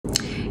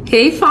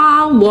Hey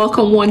fam,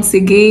 welcome once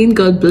again.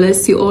 God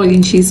bless you all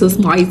in Jesus'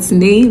 mighty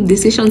name.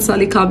 This is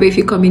Shansali Kabe if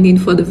you're coming in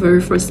for the very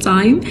first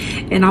time,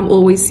 and I'm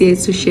always here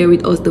to share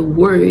with us the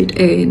word.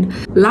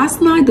 And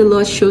last night the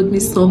Lord showed me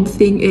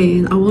something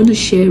and I want to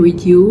share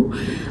with you.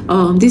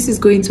 This is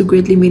going to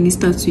greatly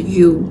minister to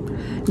you.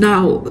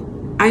 Now,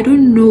 I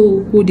don't know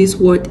who this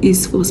word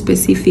is for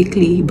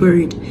specifically,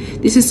 but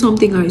this is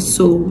something I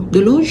saw. The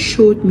Lord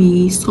showed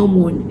me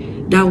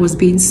someone that was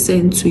being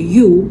sent to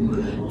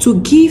you to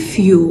give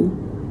you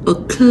a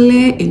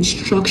clear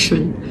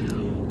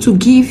instruction, to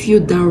give you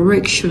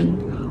direction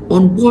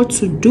on what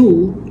to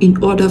do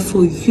in order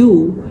for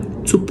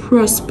you to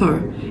prosper,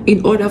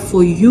 in order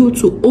for you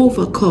to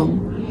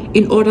overcome,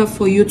 in order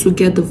for you to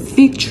get the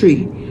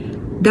victory.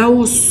 That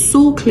was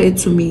so clear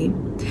to me.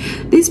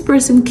 This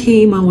person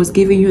came and was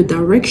giving you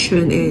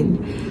direction,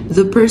 and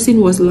the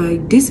person was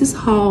like, this is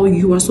how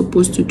you are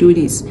supposed to do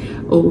this,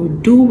 or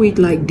do it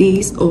like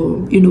this, or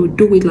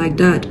do it like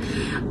that.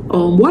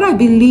 What I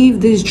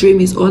believe this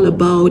dream is all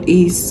about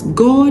is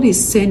God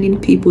is sending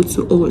people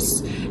to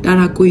us that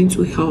are going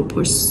to help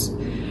us.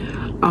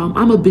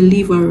 I'm a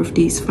believer of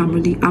this,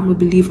 family. I'm a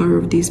believer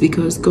of this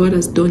because God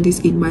has done this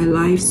in my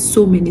life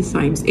so many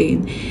times.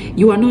 And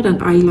you are not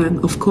an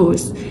island, of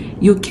course.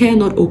 You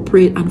cannot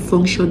operate and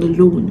function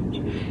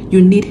alone.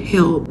 You need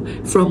help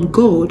from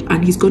God,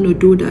 and He's going to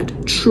do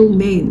that through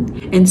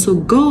men. And so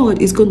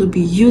God is going to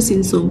be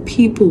using some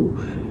people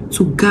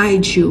to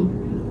guide you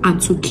and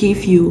to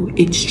give you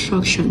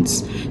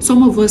instructions.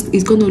 Some of us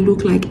is going to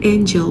look like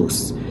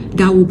angels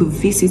that will be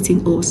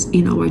visiting us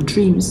in our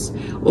dreams,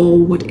 or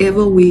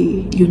whatever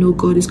way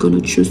God is going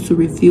to choose to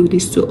reveal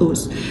this to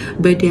us.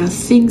 But there are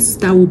things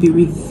that will be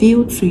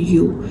revealed to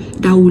you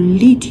that will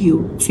lead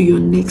you to your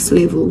next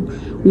level,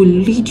 will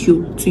lead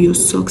you to your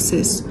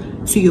success,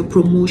 to your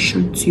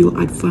promotion, to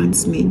your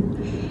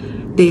advancement.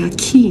 There are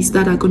keys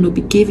that are going to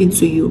be given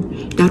to you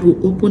that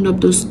will open up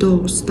those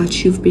doors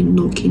that you've been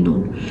knocking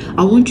on.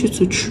 I want you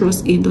to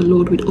trust in the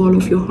Lord with all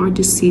of your heart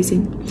this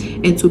season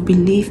and to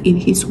believe in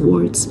His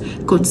words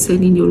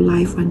concerning your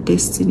life and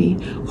destiny.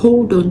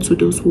 Hold on to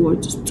those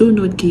words. Do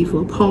not give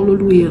up.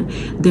 Hallelujah.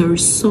 There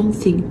is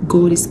something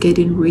God is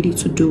getting ready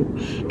to do,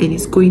 and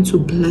it's going to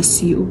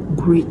bless you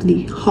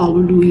greatly.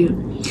 Hallelujah.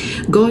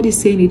 God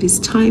is saying it is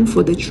time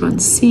for the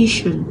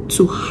transition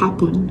to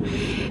happen,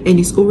 and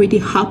it's already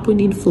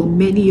happening for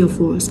many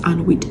of us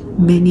and with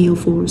many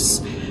of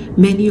us.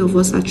 Many of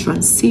us are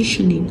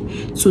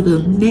transitioning to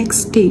the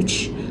next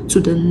stage, to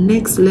the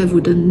next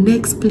level, the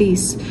next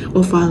place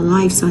of our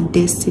lives and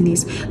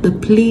destinies, the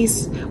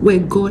place where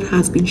God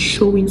has been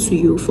showing to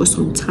you for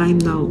some time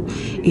now.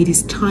 It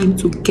is time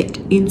to get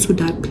into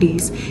that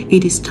place.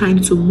 It is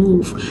time to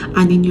move.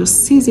 And in your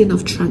season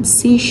of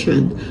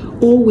transition,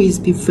 always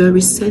be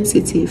very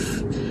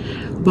sensitive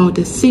about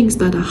the things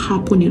that are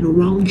happening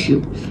around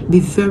you. Be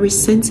very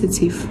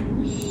sensitive.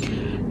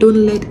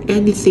 Don't let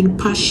anything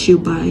pass you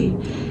by.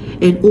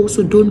 And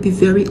also don't be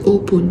very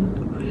open.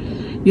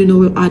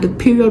 At the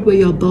period where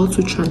you're about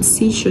to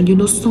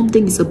transition,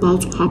 something is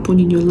about to happen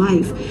in your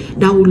life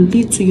that will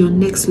lead to your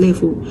next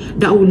level,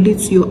 that will lead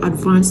to your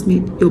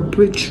advancement, your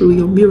breakthrough,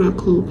 your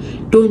miracle.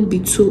 Don't be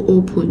too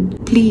open.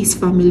 Please,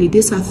 family,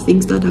 these are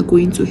things that are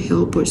going to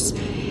help us.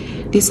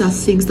 These are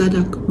things that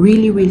are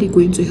really, really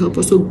going to help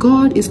us. So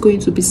God is going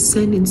to be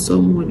sending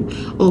someone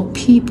or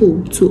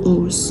people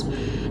to us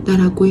that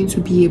are going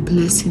to be a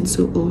blessing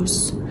to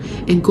us.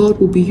 And God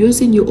will be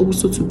using you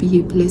also to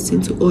be a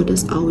blessing to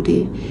others out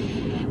there.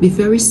 Be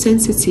very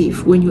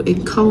sensitive when you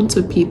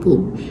encounter people.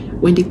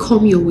 When they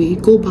come your way,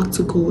 go back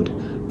to God.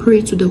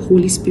 Pray to the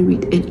Holy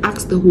Spirit and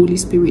ask the Holy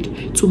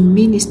Spirit to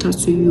minister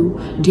to you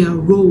their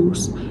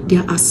roles,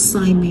 their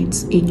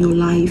assignments in your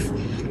life.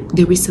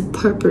 There is a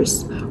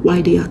purpose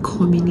why they are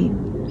coming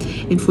in.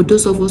 And for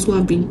those of us who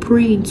have been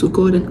praying to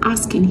God and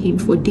asking Him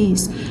for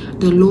this,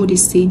 the Lord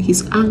is saying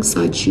He's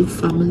answered you,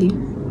 family.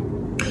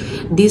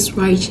 This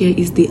right here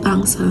is the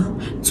answer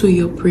to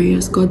your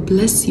prayers. God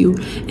bless you.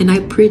 And I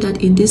pray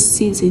that in this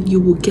season, you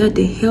will get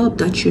the help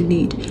that you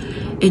need,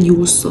 and you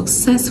will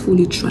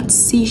successfully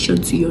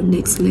transition to your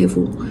next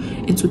level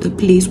and to the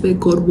place where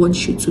God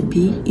wants you to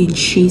be in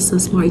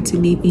Jesus' mighty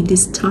name in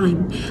this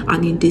time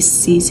and in this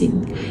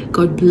season.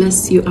 God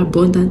bless you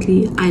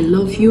abundantly. I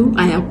love you.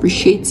 I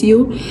appreciate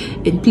you.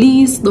 And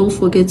please don't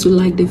forget to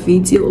like the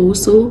video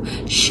also.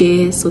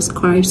 Share,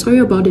 subscribe. Sorry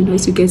about the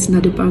noise you're getting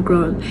at the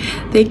background.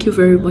 Thank you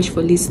very much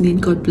for listening.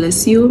 God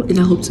bless you. And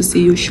I hope to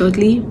see you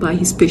shortly by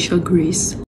His special grace.